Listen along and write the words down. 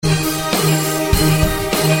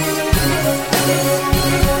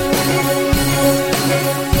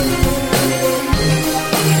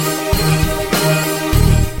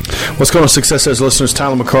What's going on, Success Edge listeners?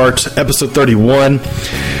 Tyler McCart, episode 31.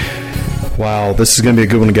 Wow, this is going to be a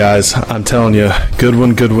good one, guys. I'm telling you, good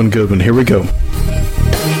one. Here we go.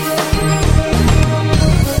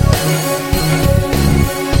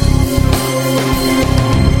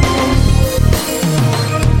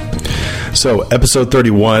 So, episode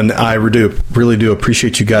 31, I really do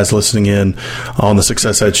appreciate you guys listening in on the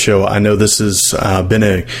Success Edge show. I know this has been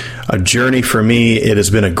a journey for me. It has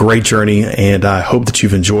been a great journey, and I hope that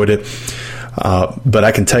you've enjoyed it. But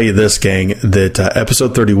I can tell you this, gang, that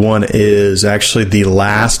episode 31 is actually the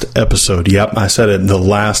last episode. Yep, I said it, the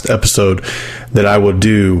last episode that I will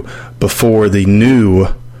do before the new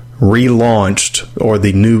relaunched or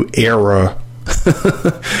the new era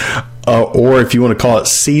or if you want to call it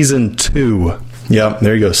season 2. Yep,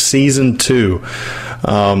 there you go. Season 2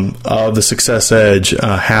 of the Success Edge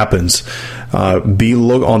happens. Be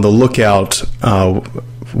on the lookout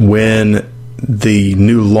when the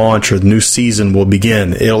new launch or the new season will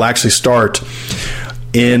begin. It'll actually start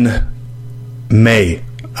in May.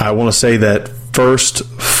 I want to say that first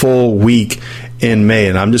full week in May,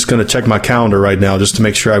 and I'm just going to check my calendar right now just to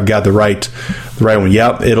make sure I've got the right one.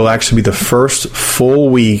 Yep, it'll actually be the first full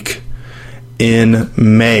week in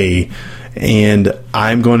May, and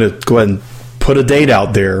I'm going to go ahead and put a date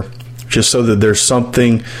out there just so that there's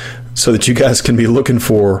something so that you guys can be looking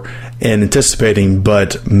for and anticipating.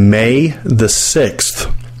 But May the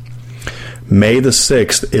 6th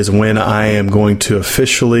is when I am going to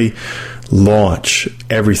officially launch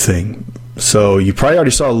everything. So you probably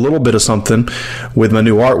already saw a little bit of something with my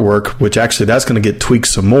new artwork, which actually that's going to get tweaked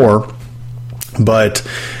some more. But,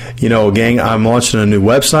 you know, gang, I'm launching a new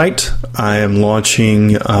website. I am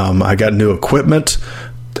launching, I got new equipment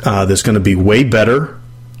that's going to be way better.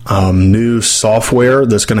 New software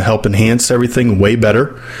that's going to help enhance everything way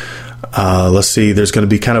better. Let's see, there's going to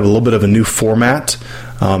be kind of a little bit of a new format.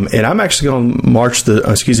 And I'm actually going to May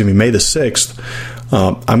the 6th.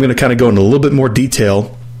 I'm going to kind of go into a little bit more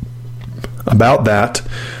detail about that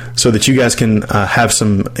so that you guys can have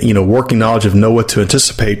some, working knowledge of know what to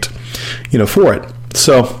anticipate, for it.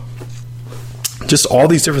 So just all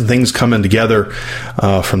these different things coming together,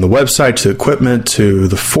 from the website to equipment to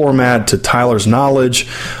the format to Tyler's knowledge,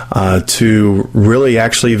 to really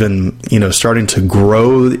actually even, starting to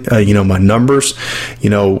grow, my numbers.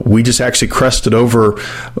 We just actually crested over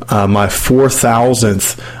my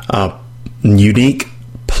 4,000th unique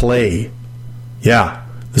play. Yeah.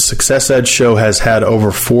 The Success Edge show has had over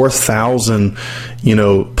 4,000,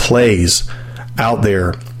 plays out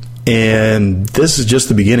there. And this is just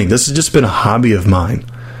the beginning. This has just been a hobby of mine.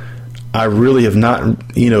 I really have not,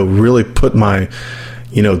 really put my,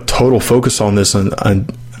 total focus on this. And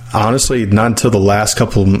honestly, not until the last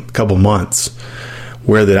couple months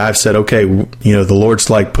where that I've said, okay, the Lord's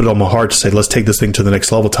like put it on my heart to say, let's take this thing to the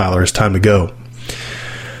next level, Tyler. It's time to go.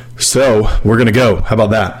 So we're going to go. How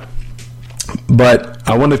about that? But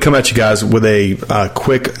I wanted to come at you guys with a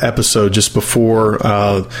quick episode just before,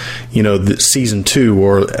 the season 2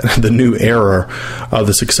 or the new era of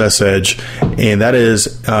the Success Edge. And that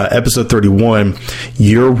is episode 31,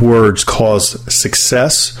 Your Words Cause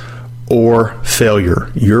Success or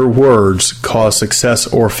Failure. Your words cause success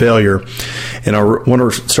or failure. And I want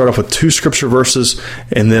to start off with 2 scripture verses,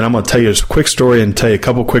 and then I'm going to tell you a quick story and tell you a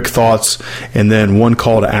couple quick thoughts, and then one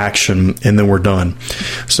call to action, and then we're done.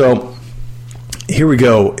 So here we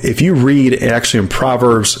go. If you read actually in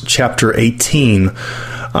Proverbs chapter 18,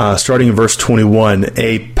 starting in verse 21,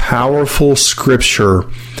 a powerful scripture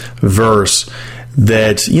verse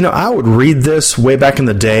that, I would read this way back in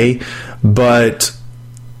the day, but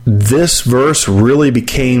this verse really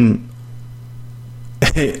became,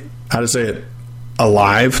 how to say it,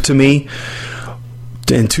 alive to me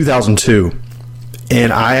in 2002.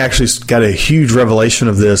 And I actually got a huge revelation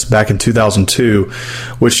of this back in 2002,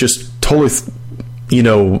 which just totally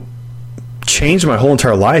changed my whole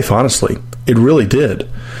entire life, honestly. It really did.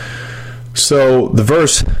 So the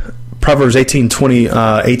verse, Proverbs 18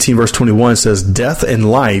 verse 21 says, death and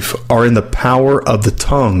life are in the power of the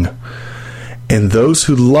tongue, and those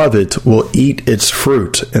who love it will eat its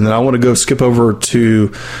fruit. And then I want to skip over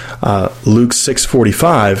to Luke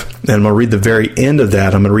 6:45, and I'm going to read the very end of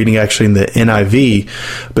that. I'm reading actually in the NIV,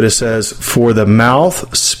 but it says, for the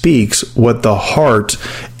mouth speaks what the heart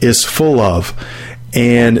is full of.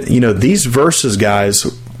 And, these verses, guys,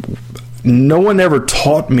 no one ever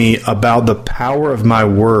taught me about the power of my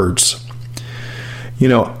words.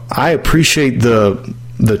 I appreciate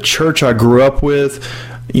the church I grew up with,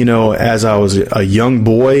 as I was a young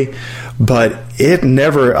boy, but it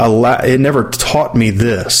never taught me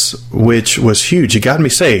this, which was huge. It got me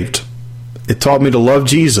saved. It taught me to love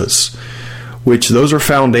Jesus, which those are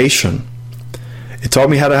foundation. It taught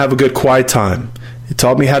me how to have a good quiet time. It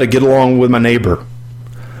taught me how to get along with my neighbor.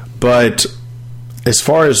 But as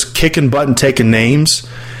far as kicking butt and taking names,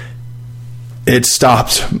 it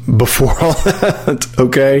stopped before all that,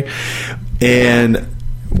 okay? And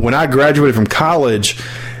when I graduated from college,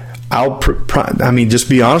 just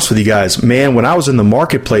be honest with you guys, man, when I was in the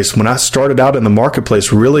marketplace, when I started out in the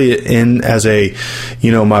marketplace, really as a,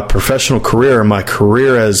 my professional career, my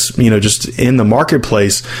career as, just in the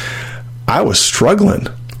marketplace, I was struggling.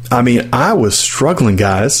 I was struggling,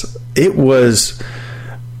 guys.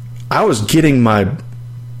 I was getting my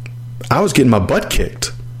butt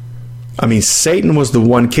kicked. Satan was the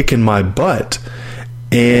one kicking my butt,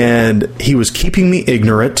 and he was keeping me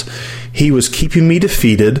ignorant. He was keeping me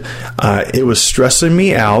defeated. It was stressing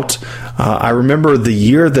me out. I remember the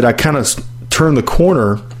year that I kind of turned the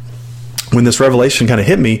corner when this revelation kind of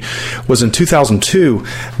hit me was in 2002.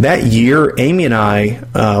 That year, Amy and I,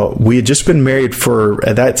 we had just been married for,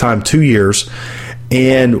 at that time, 2 years.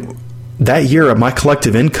 And that year, my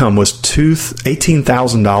collective income was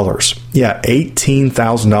 $18,000. Yeah,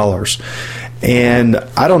 $18,000. And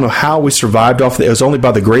I don't know how we survived off of it. It was only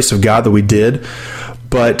by the grace of God that we did.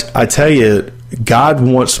 But I tell you, God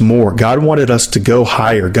wants more. God wanted us to go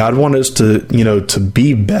higher. God wanted us to, to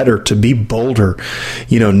be better, to be bolder,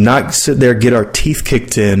 not sit there, get our teeth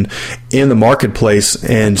kicked in the marketplace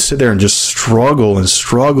and sit there and just struggle and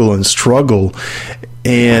struggle and struggle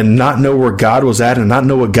and not know where God was at and not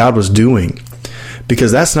know what God was doing,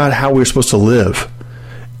 because that's not how we're supposed to live.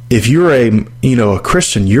 If you're a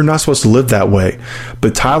Christian, you're not supposed to live that way.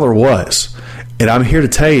 But Tyler was. And I'm here to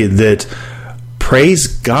tell you that, praise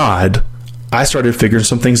God, I started figuring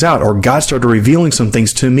some things out, or God started revealing some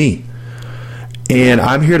things to me. And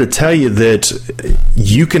I'm here to tell you that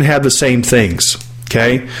you can have the same things,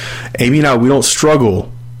 okay? Amy and I, we don't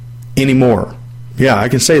struggle anymore. Yeah, I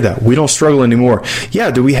can say that. We don't struggle anymore.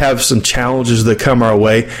 Yeah, do we have some challenges that come our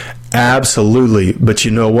way? Absolutely. But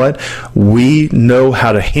you know what? We know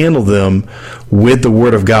how to handle them with the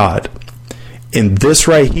Word of God. And this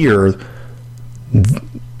right here,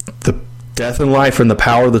 the death and life and the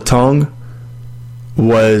power of the tongue,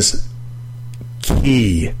 was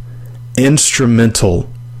key, instrumental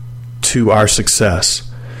to our success.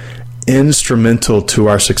 Instrumental to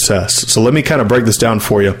our success. So let me kind of break this down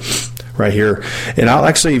for you right here. And I'll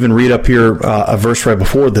actually even read up here a verse right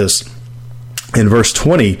before this. In verse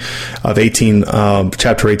 20 of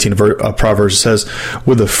chapter 18 of Proverbs, it says,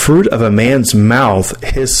 "With the fruit of a man's mouth,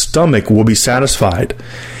 his stomach will be satisfied.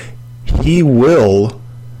 He will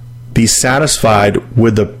be satisfied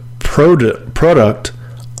with the product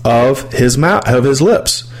of his mouth, of his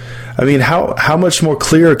lips." How much more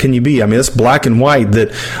clear can you be? It's black and white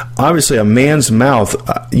that obviously a man's mouth,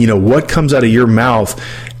 what comes out of your mouth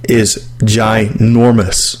is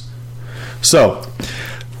ginormous. So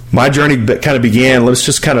my journey kind of began. Let's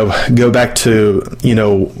just kind of go back to,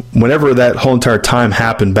 whenever that whole entire time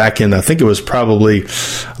happened back in, I think it was probably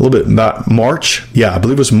a little bit about March. Yeah, I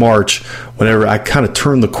believe it was March, whenever I kind of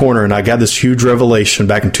turned the corner and I got this huge revelation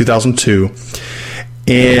back in 2002.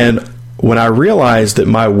 And when I realized that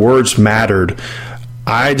my words mattered,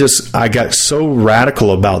 I got so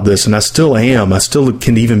radical about this, and I still am. I still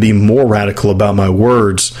can even be more radical about my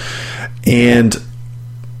words. And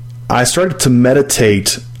I started to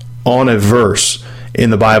meditate on a verse in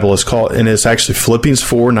the Bible. It's actually Philippians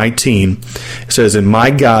 4:19. It says, "And my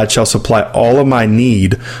God shall supply all of my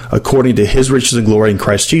need according to his riches and glory in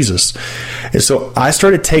Christ Jesus." And so I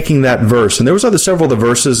started taking that verse, and there was several of the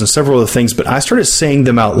verses and several of the things, but I started saying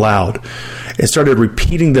them out loud and started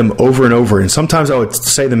repeating them over and over. And sometimes I would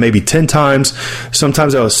say them maybe 10 times.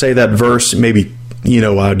 Sometimes I would say that verse maybe, I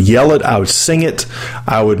would yell it, I would sing it,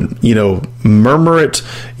 I would, murmur it,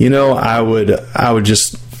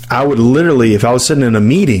 I would literally, if I was sitting in a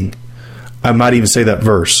meeting, I might even say that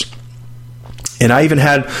verse. And I even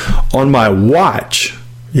had on my watch,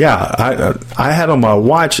 I had on my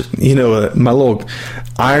watch, my little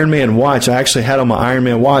Iron Man watch. I actually had on my Iron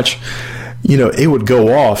Man watch, it would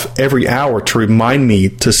go off every hour to remind me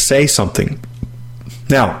to say something.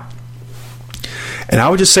 Now, and I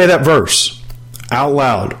would just say that verse out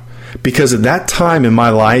loud, because at that time in my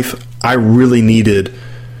life, I really needed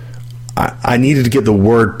to get the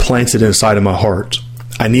word planted inside of my heart.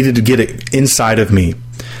 I needed to get it inside of me.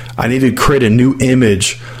 I needed to create a new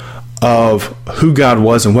image of who God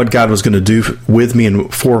was and what God was going to do with me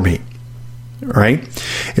and for me. Right?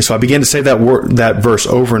 And so I began to say that verse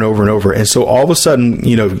over and over and over. And so all of a sudden,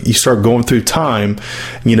 you start going through time,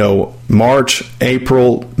 March,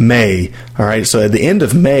 April, May. All right. So at the end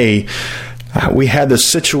of May, we had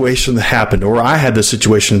this situation that happened, or I had this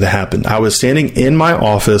situation that happened. I was standing in my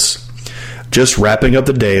office, just wrapping up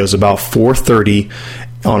the day. It was about 4:30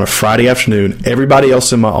 on a Friday afternoon. Everybody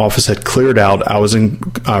else in my office had cleared out. I was in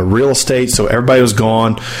real estate, so everybody was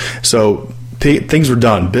gone. So things were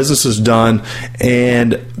done. Business is done.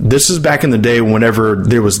 And this is back in the day whenever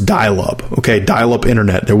there was dial-up, dial-up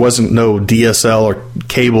internet. There wasn't no DSL or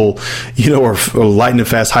cable, or lightning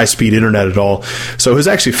fast high-speed internet at all. So it was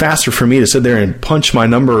actually faster for me to sit there and punch my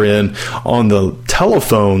number in on the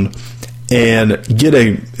telephone and get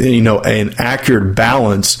an accurate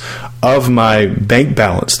balance of my bank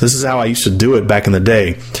balance. This is how I used to do it back in the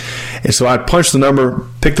day. And so I'd punch the number,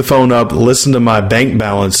 pick the phone up, listen to my bank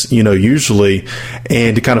balance, usually,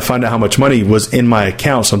 and to kind of find out how much money was in my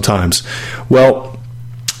account sometimes. Well,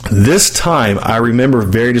 this time I remember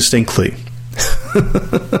very distinctly.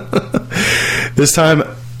 This time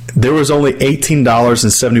there was only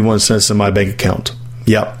 $18.71 in my bank account.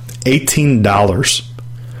 Yep, $18.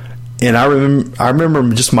 And I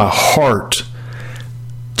remember just my heart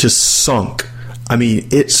just sunk. I mean,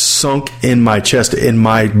 it sunk in my chest, in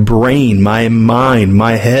my brain, my mind,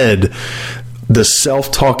 my head. The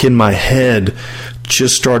self-talk in my head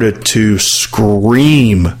just started to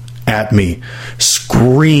scream at me.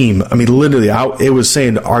 Scream. I mean, literally, it was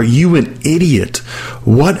saying, are you an idiot?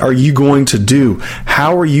 What are you going to do?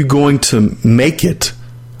 How are you going to make it?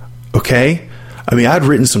 Okay? I mean, I'd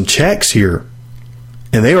written some checks here,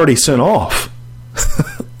 and they already sent off.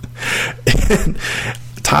 And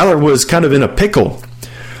Tyler was kind of in a pickle.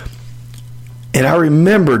 And I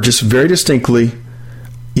remember just very distinctly,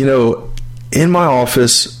 in my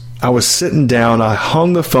office, I was sitting down, I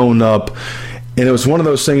hung the phone up, and it was one of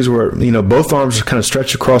those things where, both arms are kind of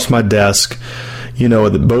stretched across my desk,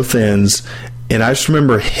 at both ends. And I just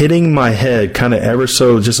remember hitting my head kind of ever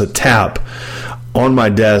so, just a tap on my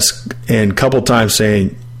desk, and a couple times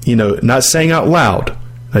saying, not saying out loud.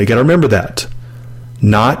 Now you got to remember that.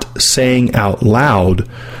 Not saying out loud,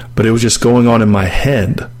 but it was just going on in my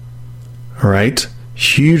head. All right?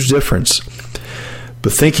 Huge difference.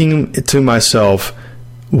 But thinking to myself,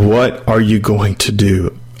 what are you going to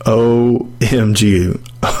do? OMG.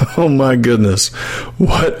 Oh my goodness.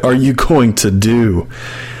 What are you going to do?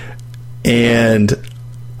 And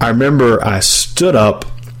I remember I stood up,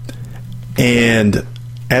 and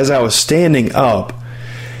as I was standing up,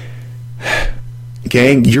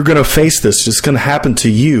 gang, you're going to face this. It's going to happen to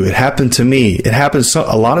you. It happened to me. It happens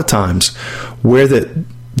a lot of times where the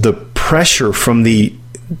pressure from the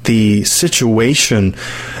situation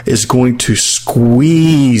is going to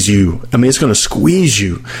squeeze you. I mean, it's going to squeeze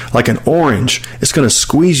you like an orange. It's going to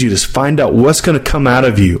squeeze you to find out what's going to come out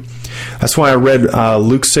of you. That's why I read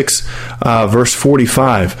Luke 6, verse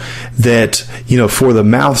 45, that, for the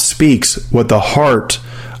mouth speaks what the heart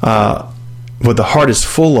is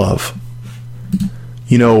full of.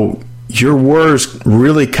 Your words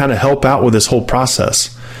really kind of help out with this whole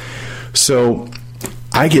process. So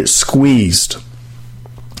I get squeezed,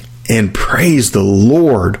 and praise the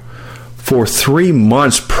Lord, for 3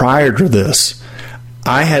 months prior to this,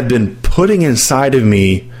 I had been putting inside of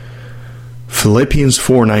me Philippians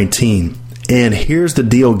 4:19. And here's the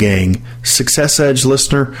deal, gang. Success Edge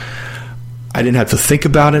listener, I didn't have to think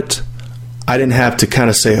about it. I didn't have to kind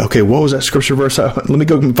of say, okay, what was that scripture verse? Let me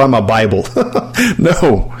go and find my Bible.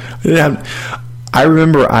 No. I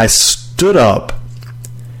remember I stood up,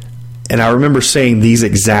 and I remember saying these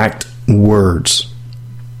exact words.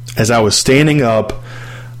 As I was standing up,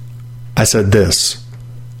 I said this: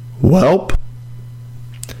 "Welp,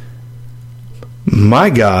 my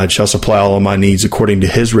God shall supply all of my needs according to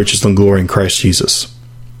his riches and glory in Christ Jesus."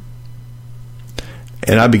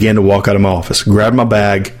 And I began to walk out of my office, grabbed my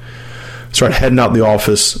bag, started heading out the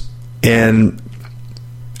office, and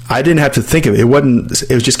I didn't have to think of it.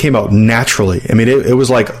 It just came out naturally. I mean, it was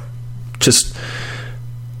like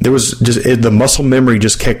the muscle memory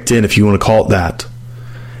just kicked in, if you want to call it that.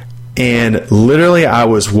 And literally, I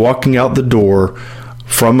was walking out the door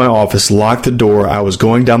from my office, locked the door. I was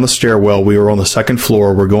going down the stairwell. We were on the second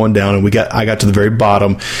floor. We're going down, and I got to the very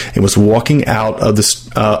bottom and was walking out of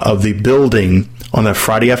the building on that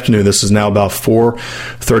Friday afternoon. This is now about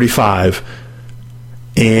 4:35,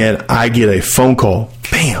 and I get a phone call.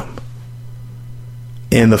 Bam!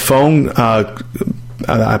 And the phone, I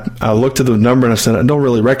looked at the number and I said, I don't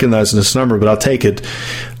really recognize this number, but I'll take it.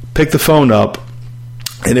 Picked the phone up,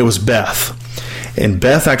 and it was Beth. And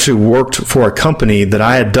Beth actually worked for a company that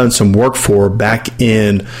I had done some work for back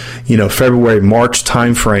in, February, March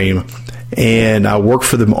timeframe. And I worked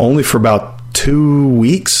for them only for about 2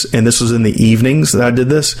 weeks. And this was in the evenings that I did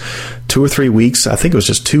this. 2 or 3 weeks. I think it was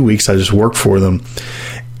just 2 weeks I just worked for them.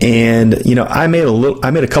 And, I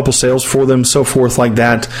made a couple sales for them, so forth like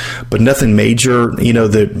that, but nothing major,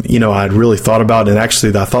 that, I'd really thought about. And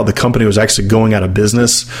actually, I thought the company was actually going out of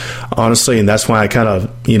business, honestly. And that's why I kind of,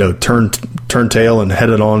 turned tail and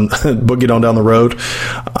headed on, boogied on down the road,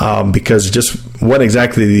 because it just wasn't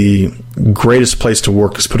exactly the greatest place to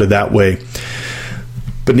work, let's put it that way.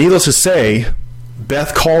 But needless to say,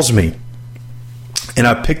 Beth calls me, and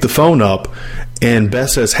I pick the phone up. And Beth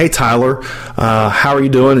says, "Hey, Tyler, how are you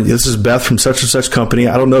doing? This is Beth from such and such company.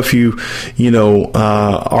 I don't know if you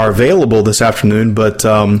are available this afternoon, but,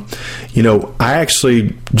 I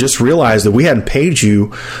actually just realized that we hadn't paid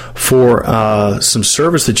you for some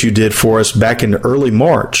service that you did for us back in early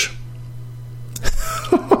March."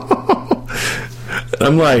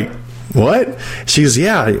 I'm like, "What?" She goes,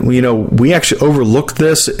 "Yeah, we actually overlooked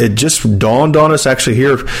this. It just dawned on us actually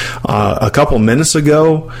here a couple minutes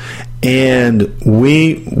ago. And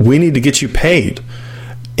we need to get you paid.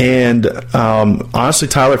 And honestly,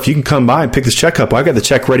 Tyler, if you can come by and pick this check up, I got the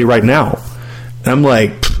check ready right now." And I'm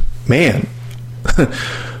like, "Man,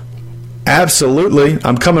 absolutely,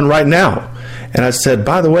 I'm coming right now." And I said,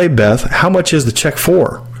 "By the way, Beth, how much is the check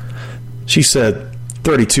for?" She said,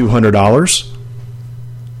 $3,200.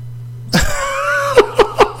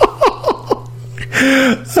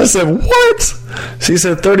 I said, "What?" She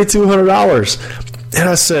said, $3,200. And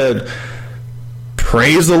I said,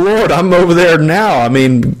 "Praise the Lord, I'm over there now. I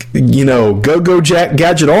mean, go Jack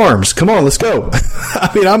Gadget Arms. Come on, let's go." I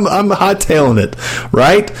mean, I'm hightailing it,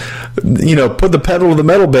 right? Put the pedal to the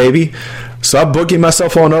metal, baby. So I boogie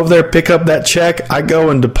myself on over there, pick up that check. I go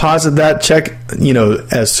and deposit that check,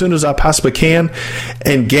 as soon as I possibly can.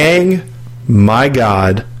 And gang, my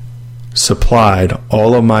God supplied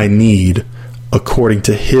all of my need according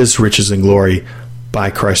to His riches and glory by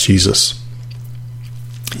Christ Jesus.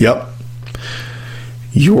 Yep.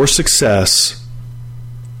 Your success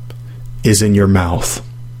is in your mouth.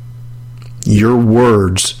 Your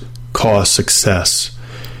words cause success,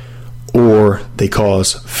 or they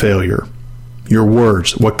cause failure. Your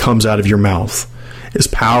words, what comes out of your mouth, is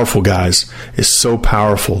powerful, guys. It's so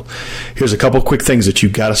powerful. Here's a couple quick things that you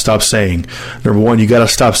got to stop saying. Number one, you got to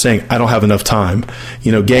stop saying, "I don't have enough time."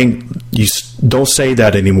 Gang, you don't say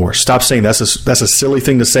that anymore. Stop saying that's a silly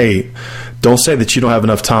thing to say. Don't say that you don't have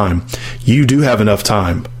enough time. You do have enough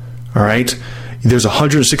time. All right? There's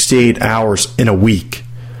 168 hours in a week.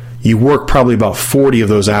 You work probably about 40 of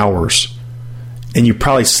those hours, and you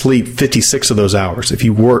probably sleep 56 of those hours. If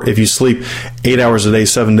you sleep 8 hours a day,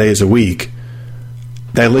 7 days a week,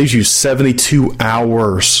 that leaves you 72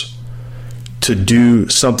 hours to do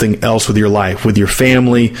something else with your life, with your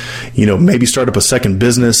family, maybe start up a second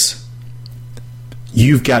business.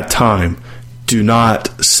 You've got time. Do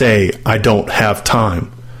not say, "I don't have time."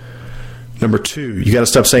 Number two, you got to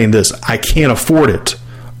stop saying this, "I can't afford it,"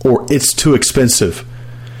 or "It's too expensive."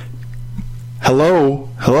 Hello,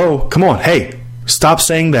 come on. Hey, stop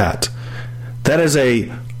saying that. That is a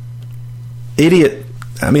idiot.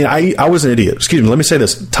 I mean, I was an idiot. Excuse me. Let me say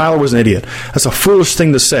this. Tyler was an idiot. That's a foolish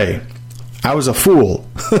thing to say. I was a fool.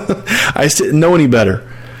 I just didn't know any better.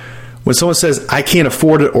 When someone says, "I can't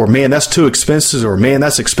afford it," or "Man, that's too expensive," or "Man,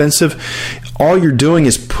 that's expensive," all you're doing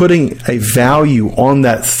is putting a value on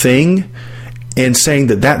that thing and saying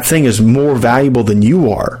that thing is more valuable than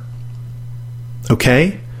you are.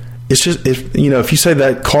 Okay? It's just, if you say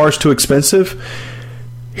that car's too expensive,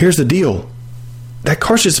 here's the deal. That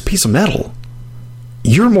car's just a piece of metal.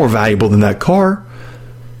 You're more valuable than that car.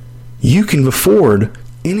 You can afford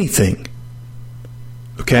anything.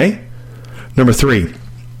 Okay? Number three.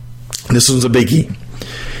 This one's a biggie.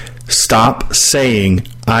 Stop saying,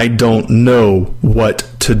 "I don't know what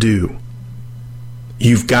to do."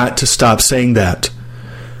 You've got to stop saying that.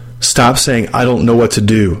 Stop saying, "I don't know what to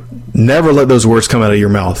do." Never let those words come out of your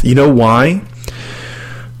mouth. You know why?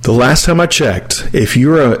 The last time I checked, if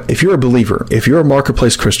you're a believer, if you're a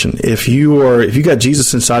marketplace Christian, if you got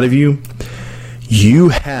Jesus inside of you, you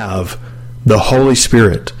have the Holy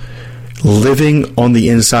Spirit living on the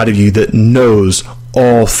inside of you that knows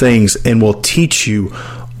all things and will teach you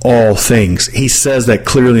all things. He says that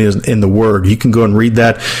clearly in the Word. You can go and read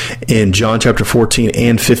that in John chapter 14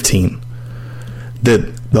 and 15.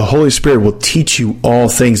 That the Holy Spirit will teach you all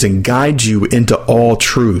things and guide you into all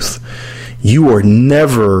truth. You are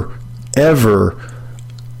never, ever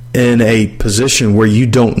in a position where you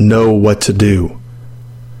don't know what to do.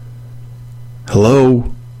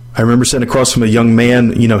 Hello? I remember sitting across from a young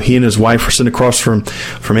man, he and his wife were sitting across from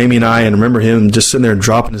Amy and I, and I remember him just sitting there and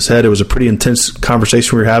dropping his head. It was a pretty intense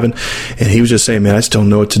conversation we were having, and he was just saying, "Man, I just don't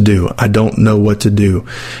know what to do. I don't know what to do."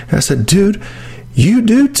 And I said, "Dude, you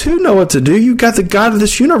do too know what to do. You got the God of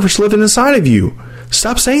this universe living inside of you.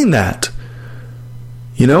 Stop saying that.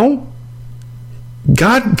 You know,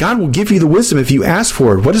 God will give you the wisdom if you ask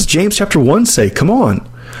for it. What does James chapter 1 say? Come on.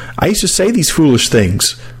 I used to say these foolish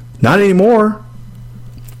things. Not anymore.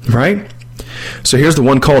 Right? So here's the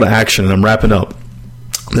one call to action, and I'm wrapping up.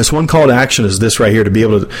 This one call to action is this right here, to be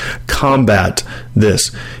able to combat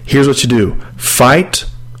this. Here's what you do. Fight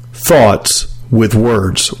thoughts with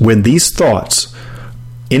words. When these thoughts,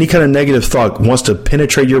 any kind of negative thought wants to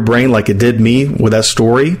penetrate your brain like it did me with that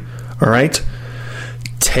story, all right?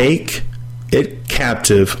 Take it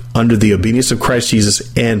captive under the obedience of Christ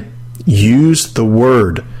Jesus and use the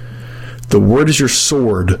word. The word is your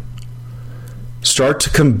sword. Start to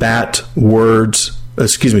combat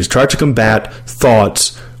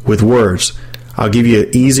thoughts with words. I'll give you an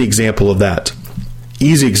easy example of that.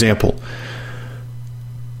 Easy example.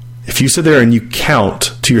 If you sit there and you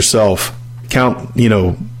count to yourself,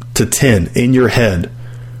 to 10 in your head,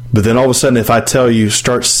 but then all of a sudden if I tell you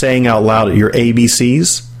start saying out loud your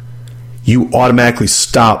ABCs, you automatically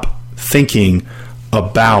stop thinking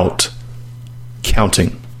about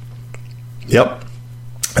counting. Yep.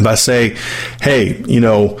 If I say, hey,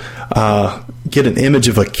 get an image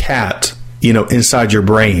of a cat, inside your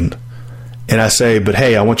brain. And I say, but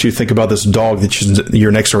hey, I want you to think about this dog that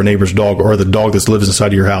your next door neighbor's dog, or the dog that lives inside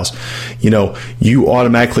of your house. You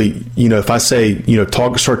automatically, if I say,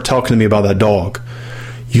 start talking to me about that dog,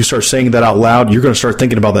 you start saying that out loud, you're going to start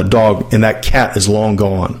thinking about that dog, and that cat is long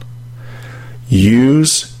gone.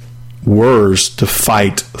 Use words to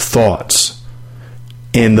fight thoughts.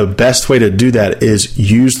 And the best way to do that is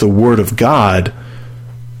use the word of God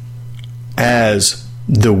as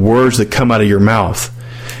the words that come out of your mouth.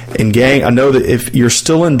 And gang, I know that if you're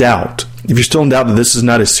still in doubt that this is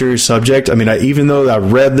not a serious subject, even though I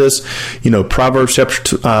read this, Proverbs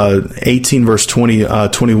chapter 18, verse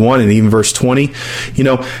 21, and even verse 20,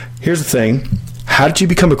 here's the thing. How did you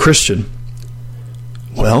become a Christian?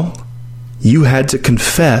 Well, you had to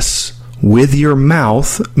confess with your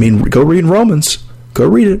mouth. Go read Romans. Go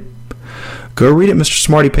read it. Go read it, Mr.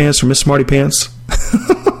 Smarty Pants or Miss Smarty Pants.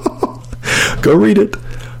 Go read it.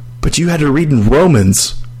 But you had to read in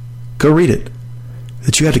Romans. Go read it.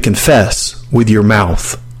 That you had to confess with your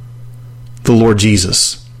mouth the Lord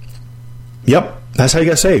Jesus. Yep, that's how you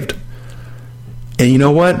got saved. And you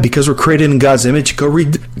know what? Because we're created in God's image, go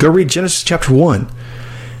read Genesis chapter 1.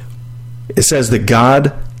 It says that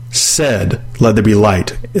God said, let there be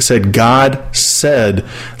light. It said, God said,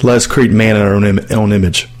 let us create man in our own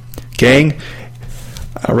image. Gang,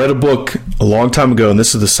 I read a book a long time ago, and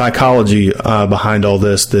this is the psychology behind all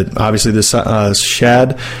this, that obviously this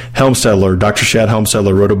Shad Helmstettler, Dr. Shad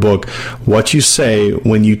Helmstettler wrote a book, What You Say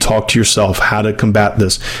When You Talk to Yourself, How to Combat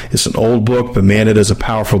This. It's an old book, but man, it is a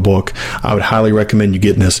powerful book. I would highly recommend you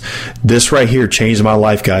getting this. This right here changed my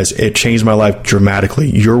life, guys. It changed my life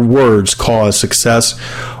dramatically. Your words cause success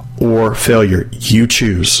or failure. You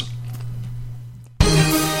choose.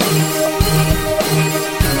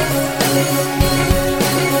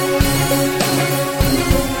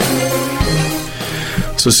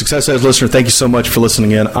 So Success Edge listener, thank you so much for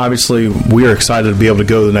listening in. Obviously, we are excited to be able to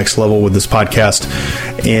go to the next level with this podcast,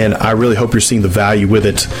 and I really hope you're seeing the value with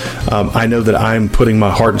it. I know that I'm putting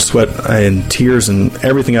my heart and sweat and tears and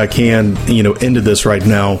everything I can, into this right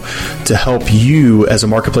now to help you as a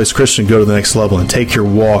Marketplace Christian go to the next level and take your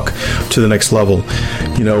walk to the next level.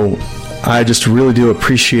 I just really do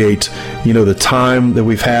appreciate, the time that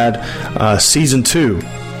we've had. Season 2,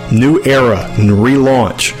 new era,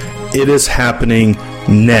 relaunch. It is happening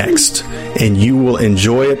next, and you will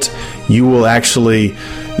enjoy it. You will actually,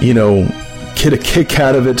 get a kick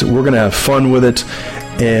out of it. We're going to have fun with it.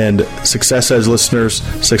 And Success Edge listeners,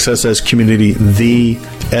 Success Edge community, the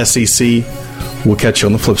SEC, we'll catch you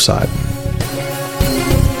on the flip side.